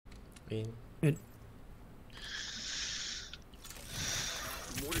In.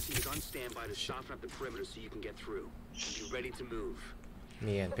 Mortar team is on standby to soften up the perimeter so you can get through. Be ready to move.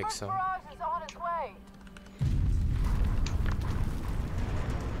 Me and Pixel. Barrage is on its way.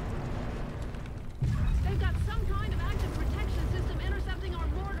 They've got some kind of active protection system intercepting our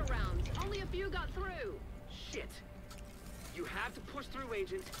mortar rounds. Only a few got through. Shit. You have to push through,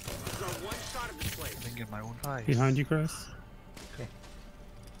 Agent. There's our one shot at this place. I didn't get my own eyes. Behind you, Chris. Okay.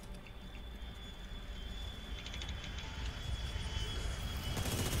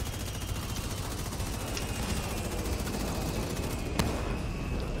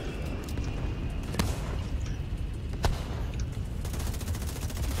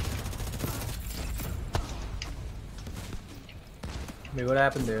 Wait, what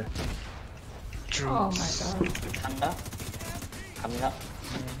happened there? Oh my god. Thunder coming up.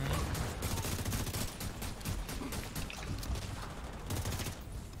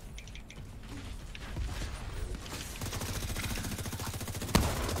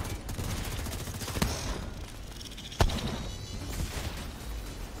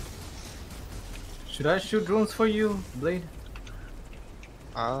 Should I shoot drones for you, Blade?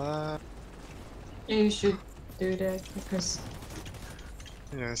 You should do that because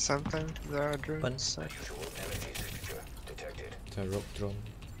Yeah, sometimes there are drones. It's a rogue drone.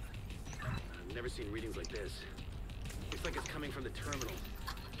 I've never seen readings like this. Looks like it's coming from the terminal.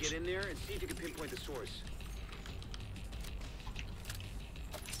 Get in there and see if you can pinpoint the source.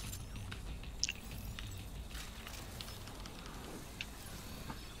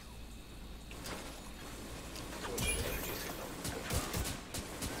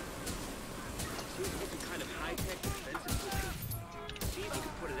 Seems to be some kind of high-tech defensive system. See if you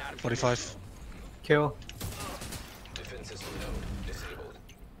can put it out of 45. Kill. Defense system node disabled.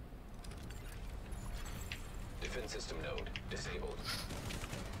 Defense system node disabled.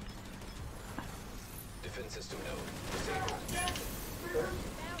 Defense system node disabled.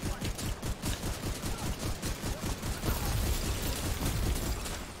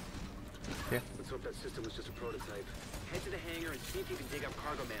 Yeah. Let's hope that system was just a prototype. Head to the hangar and see if you can dig up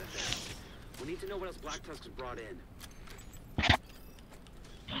cargo manifests. We need to know what else Black Tusk has brought in.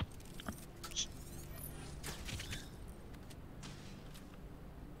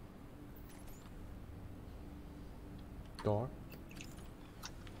 Door.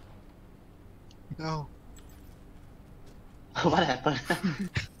 No, What happened?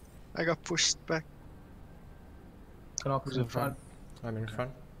 I got pushed back. Knox in front. I'm in front.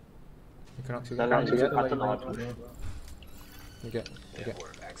 You can actually Dala, get. you get button out. You get.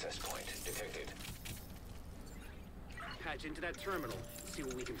 Network access point detected. Patch into that terminal. See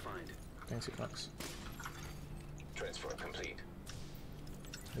what we can find. Thanks, Knox. Transfer complete.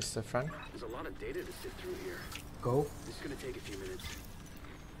 This is the front. There's a lot of data to sift through here. Go. This is gonna take a few minutes.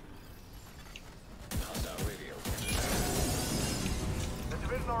 Hostile radio. The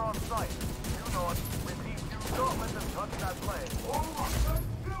division are on site. You know it. Repeat, do not let them touch that plane.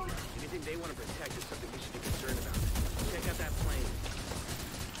 Anything they want to protect is something we should be concerned about. Check out that plane.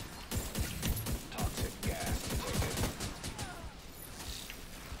 Toxic gas detected.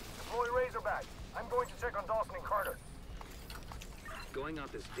 Deploy Razorback. I'm going to check on Dawson and Carter. Going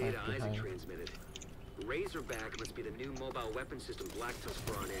off this data Right Isaac behind. transmitted. Razorback must be the new mobile weapon system Black Tusk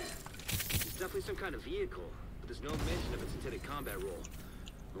brought in. It's definitely some kind of vehicle, but there's no mention of its intended combat role.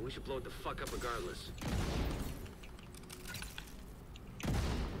 But we should blow it the fuck up regardless.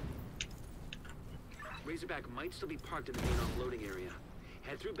 Razorback might still be parked in the main offloading area.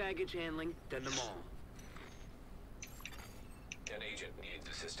 Head through baggage handling, then the mall. An agent needs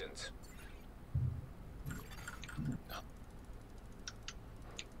assistance.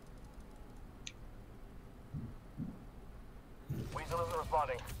 Weasel isn't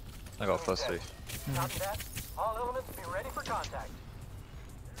responding. I got first save. Copy that. All elements be ready for contact.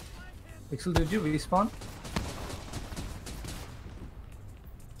 Pixel, did you respawn?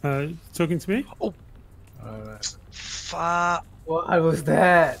 Talking to me? Alright. Fuck. What was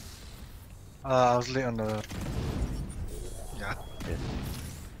that? I was late on the. Yeah.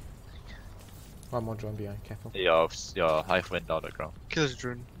 One more drone behind. Careful. Your hive went down the ground. Kill the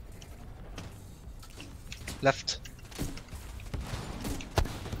drone. Left.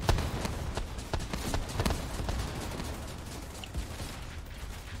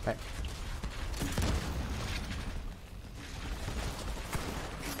 Back.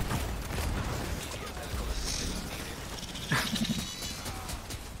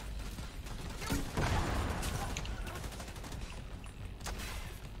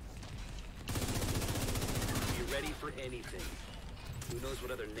 Be ready for anything. Who knows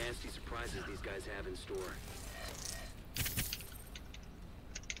what other nasty surprises these guys have in store.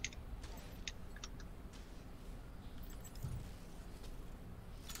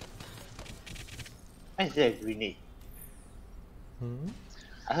 Why is there a grenade? Hmm?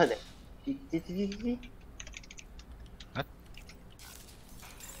 I heard that.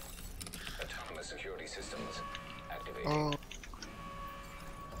 Autonomous security systems activating. Oh,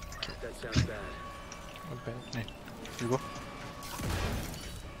 That sounds bad. Not bad. hey, you go.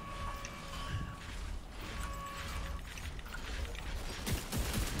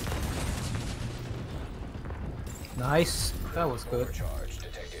 Nice. That was good. Overcharge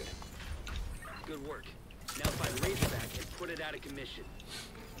detected. Good work. Now find Razorback and put it out of commission.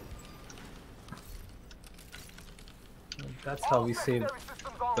 That's how we save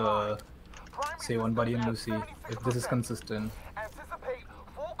the say one buddy and Lucy. If this is consistent. Anticipate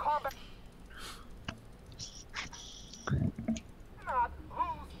full combat. Not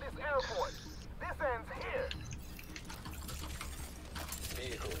lose this airport. This ends here.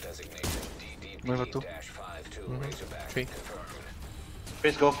 Vehicle designation Number two. DDP-52 Razorback 3. confirmed.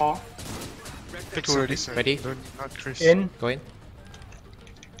 Chris, go for. Pick already. Ready? Don't, not Chris. In. Go in.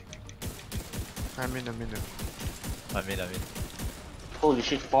 I'm in. I'm in. Holy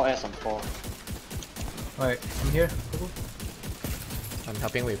shit, 4S on 4. Alright, I'm here. I'm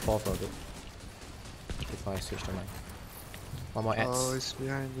helping with 4 for a bit. Before I switch to mine. One more ads. Oh, it's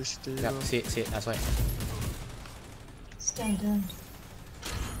behind this table. Yep, see it, that's right. Stand down.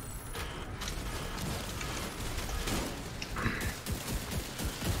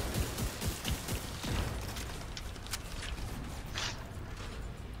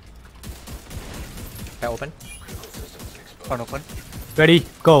 Back open. Front open. Ready,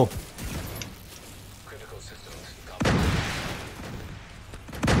 go. Critical systems compromised.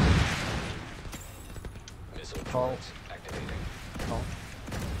 Missile turrets activating. Oh.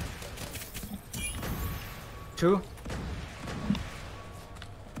 2.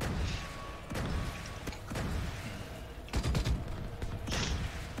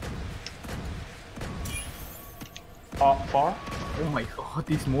 Four. Oh my god,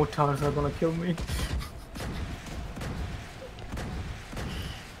 these mortars are gonna kill me.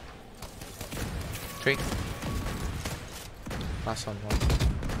 Three. Last one.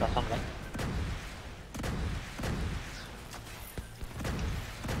 Got something.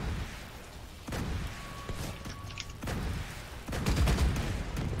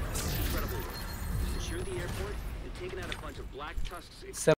 Incredible. Secure the airport and taken out a bunch of black tusks.